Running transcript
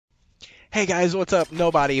Hey guys, what's up?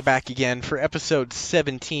 Nobody back again for episode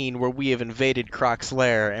 17 where we have invaded Croc's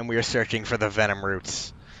lair and we are searching for the venom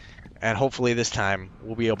roots. And hopefully this time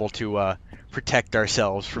we'll be able to protect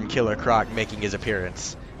ourselves from Killer Croc making his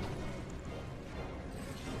appearance.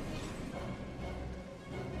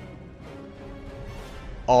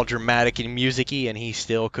 All dramatic and music-y, and he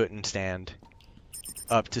still couldn't stand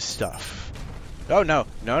up to stuff. Oh no,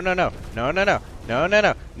 no, no, no, no, no, no, no, no,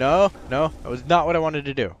 no, no, no, that was not what I wanted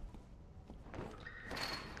to do.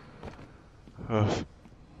 Ugh.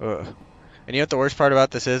 Ugh. And you know what the worst part about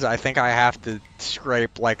this is? I think I have to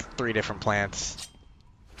scrape like 3 different plants.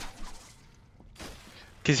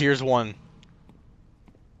 Because here's one.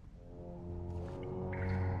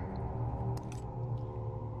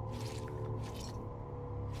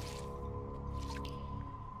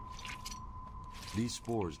 These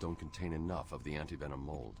spores don't contain enough of the antivenom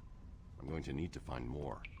mold. I'm going to need to find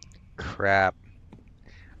more. Crap.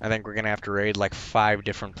 I think we're going to have to raid like 5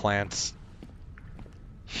 different plants.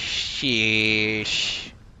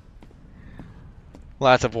 Sheesh.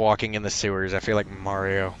 Lots of walking in the sewers. I feel like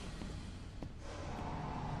Mario.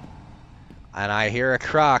 And I hear a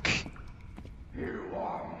Croc. You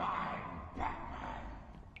are mine, Batman.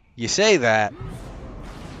 You say that.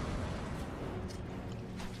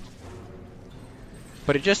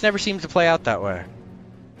 But it just never seems to play out that way.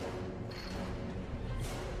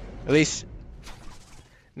 At least,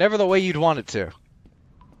 never the way you'd want it to.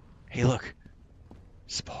 Hey, look.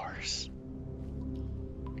 Spores.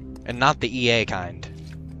 And not the EA kind.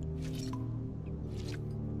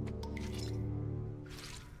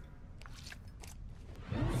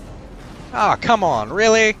 Ah, come on,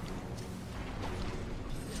 really?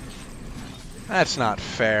 That's not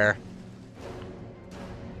fair.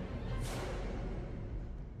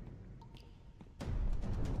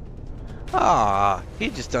 Ah, he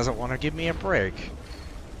just doesn't want to give me a break.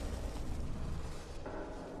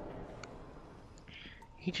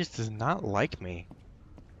 He just does not like me.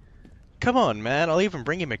 Come on, man. I'll even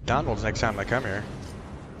bring you McDonald's next time I come here.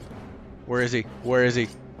 Where is he? Where is he?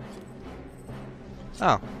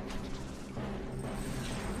 Oh.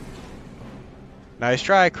 Nice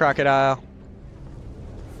try, crocodile.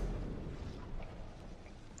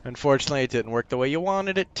 Unfortunately, it didn't work the way you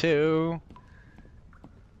wanted it to.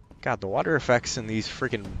 God, the water effects in these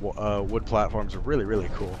freaking wood platforms are really, really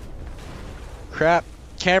cool. Crap.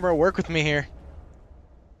 Camera, work with me here.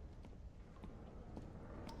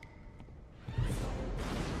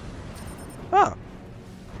 Oh.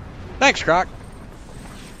 Thanks, Croc.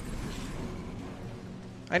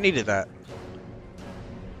 I needed that.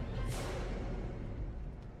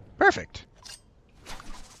 Perfect.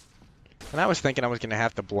 And I was thinking I was going to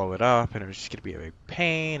have to blow it up, and it was just going to be a big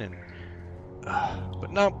pain, and...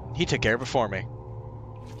 but no, he took care of it for me.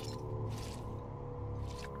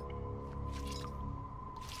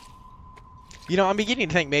 You know, I'm beginning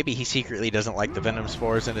to think maybe he secretly doesn't like the venom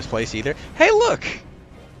spores in his place either. Hey, look!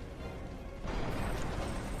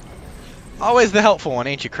 Always the helpful one,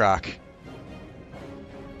 ain't you, Croc?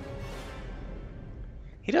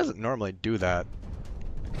 He doesn't normally do that.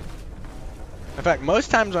 In fact, most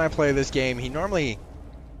times when I play this game, he normally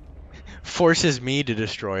forces me to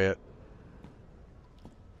destroy it.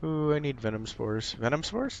 Ooh, I need venom spores. Venom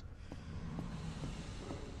spores?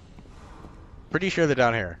 Pretty sure they're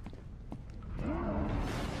down here.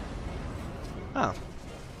 Oh.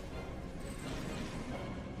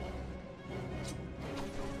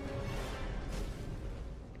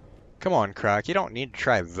 Come on, Croc. You don't need to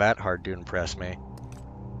try that hard to impress me.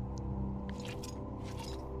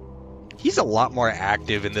 He's a lot more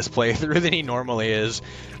active in this playthrough than he normally is.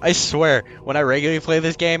 I swear, when I regularly play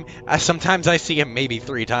this game, sometimes I see him maybe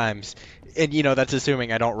 3 times. And, you know, that's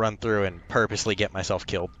assuming I don't run through and purposely get myself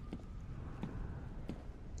killed.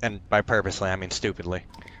 And by purposely, I mean stupidly.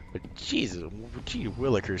 But Jesus, gee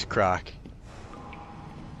willikers, Croc.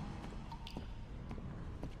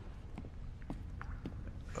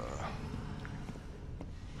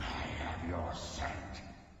 I have your scent.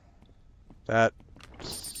 That...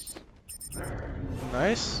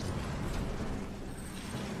 Nice.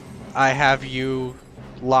 I have you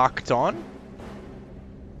locked on?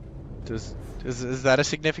 Is that a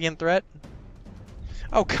significant threat?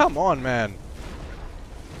 Oh, come on, man.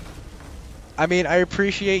 I mean, I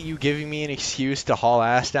appreciate you giving me an excuse to haul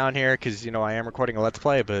ass down here, because, you know, I am recording a Let's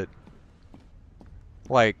Play, but...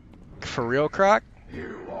 Like, for real, Croc?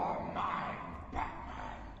 You are mine, Batman.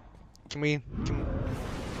 Can we...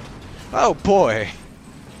 Oh, boy.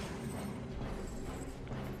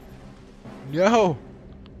 No.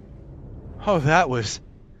 Oh, that was...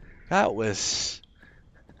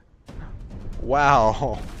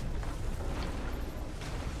 Wow.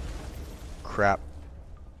 crap.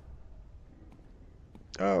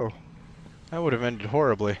 Oh, that would have ended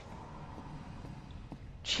horribly.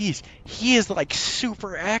 Jeez, he is like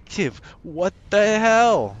super active. What the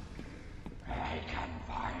hell? I can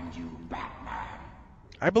find you, Batman.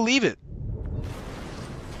 I believe it.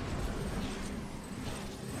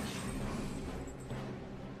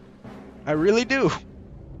 I really do.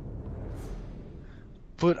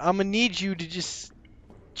 But I'm gonna need you to just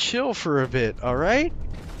chill for a bit, alright?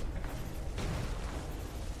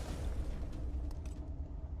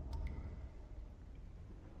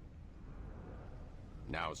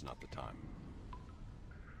 Now's not the time.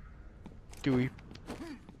 Do we...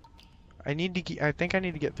 I think I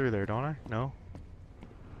need to get through there, don't I? No?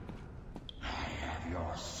 I have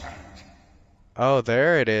your scent. Oh,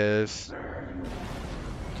 there it is.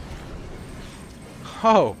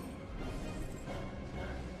 Oh!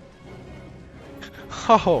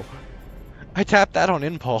 Oh! I tapped that on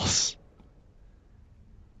impulse.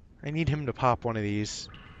 I need him to pop one of these.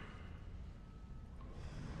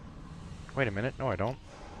 Wait a minute. No, I don't.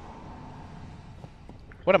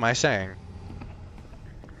 What am I saying?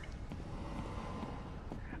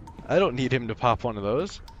 I don't need him to pop one of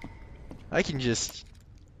those. I can just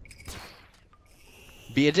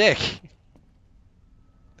be a dick.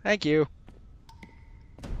 Thank you.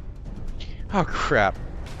 Oh, crap.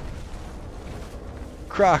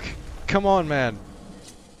 Croc, come on, man.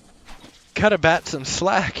 Cut a bat some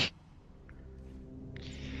slack.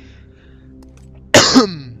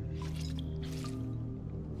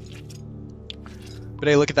 But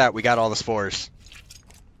hey, look at that. We got all the spores.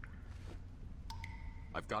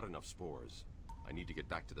 I've got enough spores. I need to get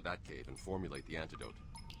back to the Batcave and formulate the antidote.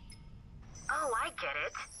 Oh, I get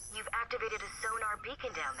it. You've activated a sonar beacon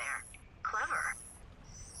down there. Clever.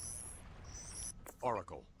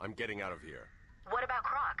 Oracle, I'm getting out of here. What about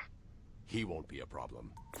Croc? He won't be a problem.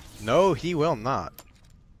 No, he will not.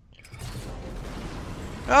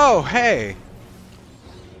 Oh, hey.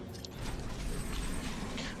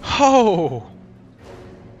 Oh.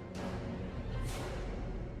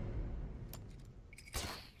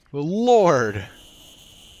 Lord.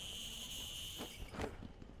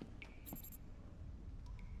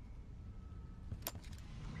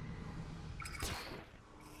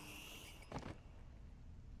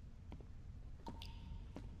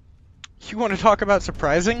 You want to talk about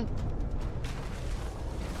surprising?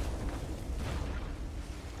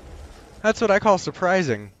 That's what I call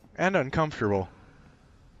surprising and uncomfortable.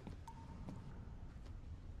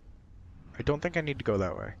 I don't think I need to go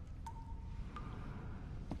that way.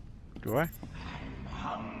 Do I? I'm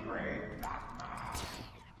hungry, Batman.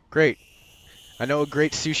 Great. I know a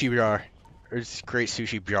great sushi bar. Or it's great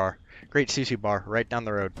sushi bar. Great sushi bar right down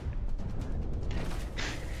the road.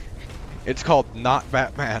 It's called Not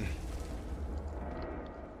Batman.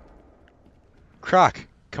 Croc,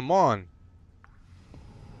 come on.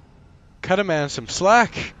 Cut a man some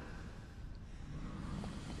slack.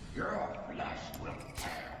 Your flesh will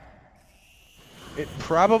tear. It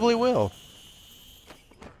probably will.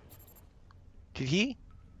 Did he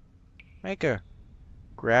make a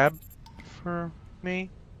grab for me?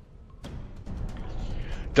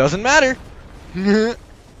 Doesn't matter.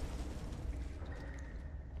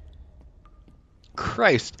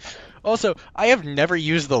 Christ. Also, I have never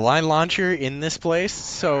used the line launcher in this place,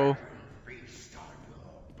 so Feast on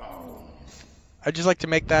your bones. I'd just like to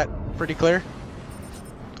make that pretty clear.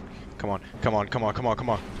 Come on, come on, come on, come on, come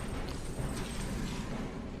on.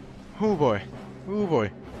 Oh boy. Oh boy.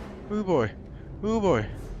 Oh boy. Oh boy.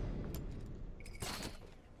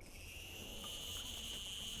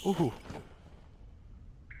 Ooh.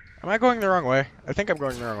 Am I going the wrong way? I think I'm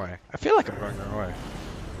going the wrong way. I feel like I'm going the wrong way.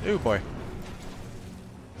 Ooh boy.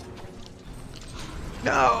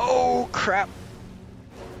 No! Crap.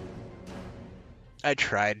 I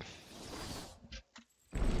tried.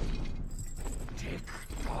 Tick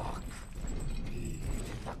tock. Feed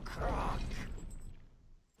the Croc.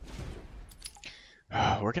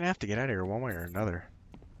 We're gonna have to get out of here one way or another.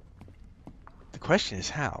 The question is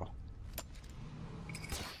how.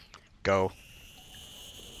 Go.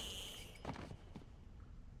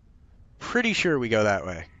 Pretty sure we go that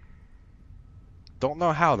way. Don't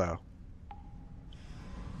know how though.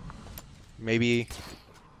 Maybe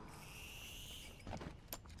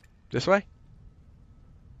this way?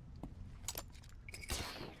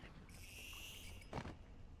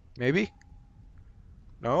 Maybe?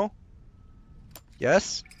 No?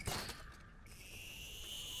 Yes?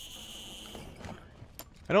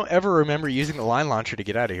 I don't ever remember using the line launcher to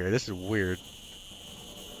get out of here. This is weird.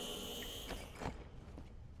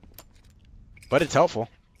 But it's helpful.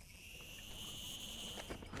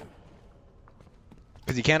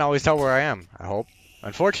 Because he can't always tell where I am, I hope.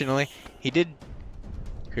 Unfortunately, he did...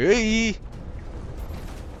 Hey!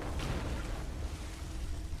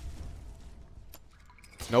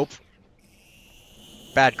 Nope.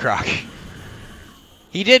 Bad Croc.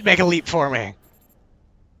 He did make a leap for me!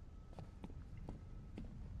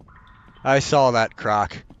 I saw that,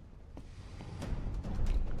 Croc.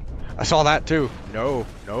 I saw that too. No,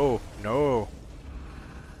 no, no.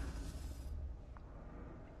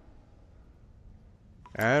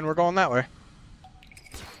 And we're going that way.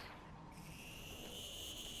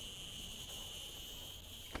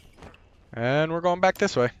 And we're going back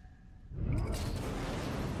this way.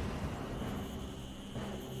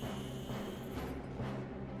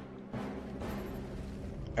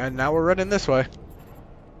 And now we're running this way.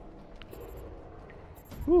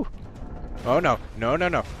 Whew. Oh no. No, no,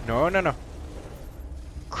 no. No, no, no.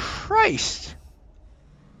 Christ!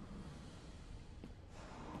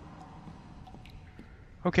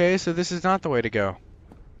 Okay, so this is not the way to go.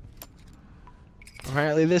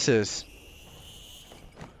 Apparently this is.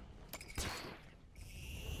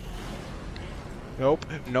 Nope,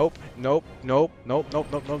 nope, nope, nope, nope, nope,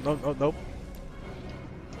 nope, nope, nope, nope, nope.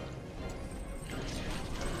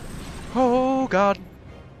 Oh god.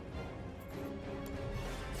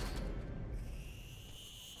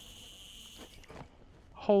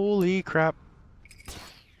 Holy crap.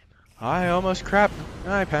 I almost crapped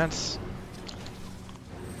my pants.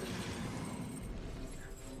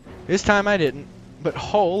 This time I didn't, but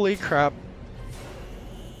holy crap.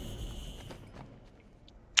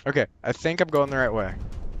 Okay, I think I'm going the right way.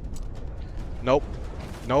 Nope.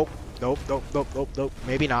 Nope. Nope, nope, nope, nope, nope.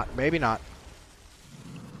 Maybe not, maybe not.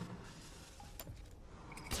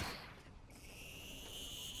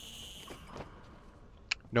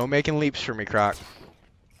 No making leaps for me, Croc.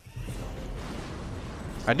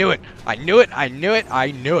 I knew it! I knew it! I knew it!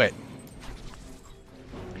 I knew it!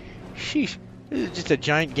 Sheesh. This is just a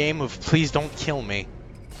giant game of please don't kill me.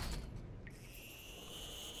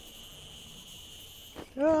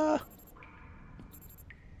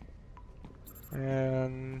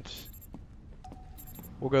 And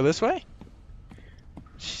we'll go this way?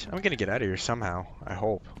 I'm gonna get out of here somehow, I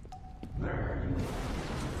hope.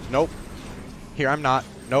 Nope. Here I'm not.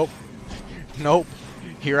 Nope. Nope.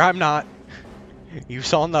 Here I'm not. You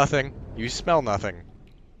saw nothing. You smell nothing.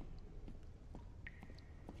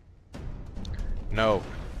 No.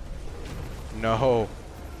 No.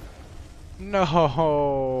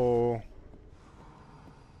 No.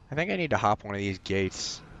 I think I need to hop one of these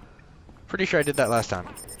gates. Pretty sure I did that last time.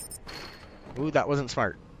 Ooh, that wasn't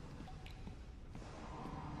smart.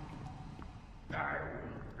 I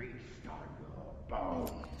will feast on your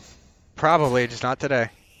bones. Probably, just not today.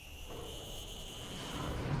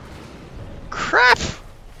 Crap!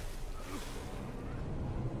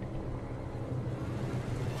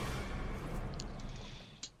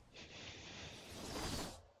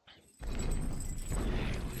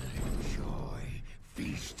 Enjoy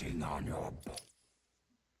feasting on your bones.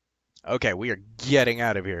 Okay, we are getting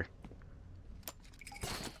out of here.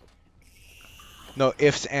 No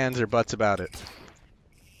ifs, ands, or buts about it.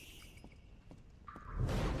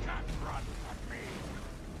 Can't run from me.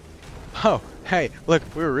 Oh, hey, look,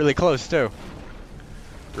 we were really close too.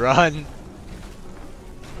 Run.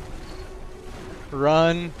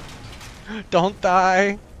 Run. Don't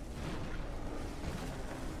die.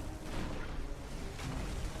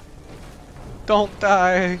 Don't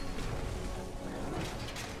die.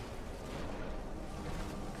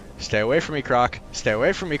 Stay away from me, Croc. Stay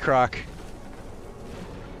away from me, Croc.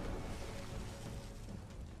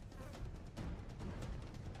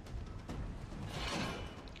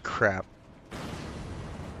 Crap.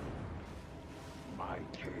 My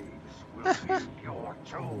caves will be your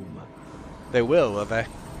tomb. They will they?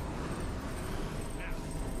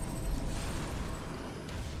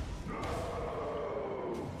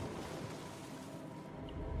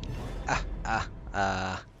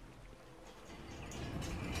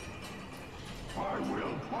 I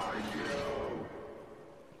will find you.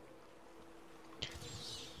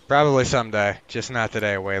 Probably someday, just not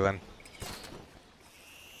today, Waylon.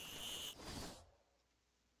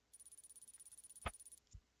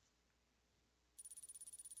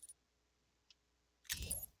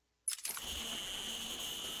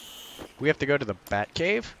 We have to go to the Bat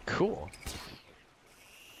Cave? Cool.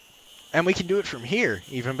 And we can do it from here,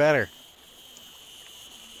 even better.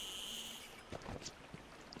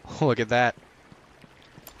 Look at that.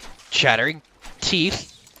 Chattering teeth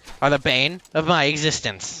are the bane of my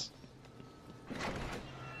existence.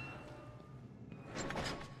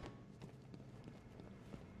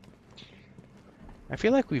 I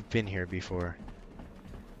feel like we've been here before.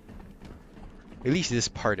 At least this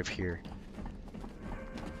part of here.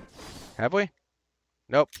 Have we?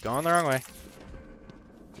 Nope, going the wrong way.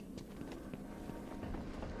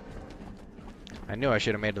 I knew I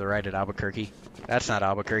should have made the right at Albuquerque. That's not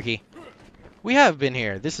Albuquerque. We have been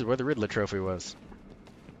here. This is where the Riddler trophy was.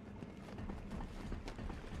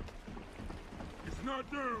 It's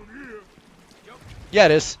not down here. Yeah,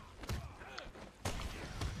 it is.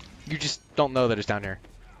 You just don't know that it's down here.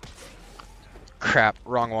 Crap,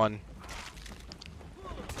 wrong one.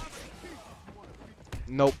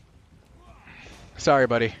 Nope. Sorry,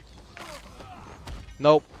 buddy.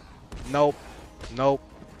 Nope. Nope. Nope.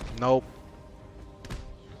 Nope.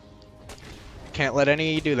 Can't let any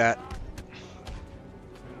of you do that.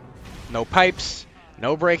 No pipes,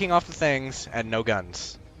 no breaking off the things, and no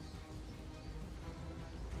guns.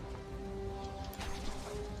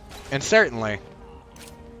 And certainly,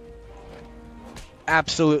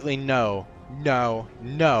 absolutely no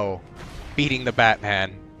beating the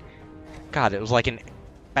Batman. God, it was like a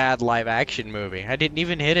bad live action movie. I didn't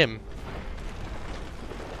even hit him.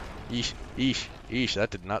 Eesh, eesh, eesh, that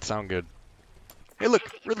did not sound good. Hey look,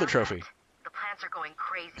 Riddler trophy. The plants are going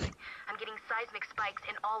crazy. I'm getting seismic spikes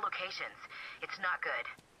in all locations. It's not good.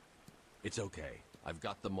 It's okay. I've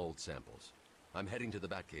got the mold samples. I'm heading to the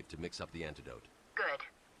Batcave to mix up the antidote. Good.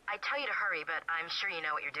 I tell you to hurry, but I'm sure you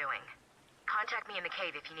know what you're doing. Contact me in the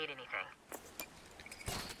cave if you need anything.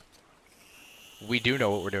 We do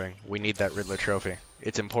know what we're doing. We need that Riddler trophy.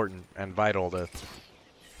 It's important and vital to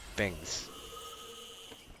things.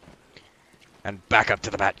 And back up to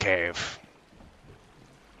the Batcave.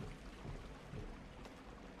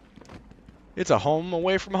 It's a home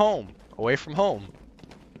away from home. Away from home.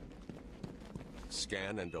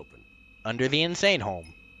 Scan and open. Under the insane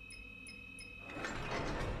home.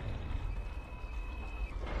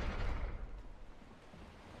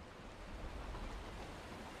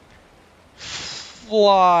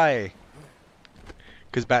 Fly!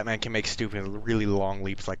 Because Batman can make stupid, really long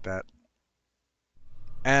leaps like that.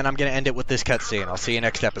 And I'm gonna end it with this cutscene. I'll see you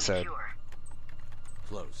next episode. Sure.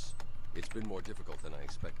 Close. It's been more difficult than I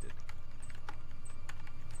expected.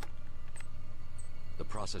 The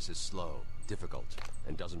process is slow, difficult,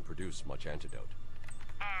 and doesn't produce much antidote.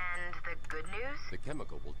 And the good news? The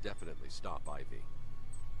chemical will definitely stop Ivy.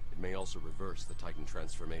 It may also reverse the Titan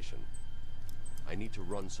transformation. I need to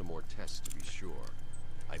run some more tests to be sure.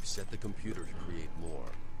 I've set the computer to create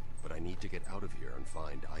more, but I need to get out of here and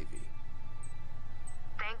find Ivy.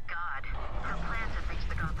 Thank God. Her plans have reached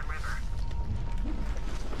the Gotham River.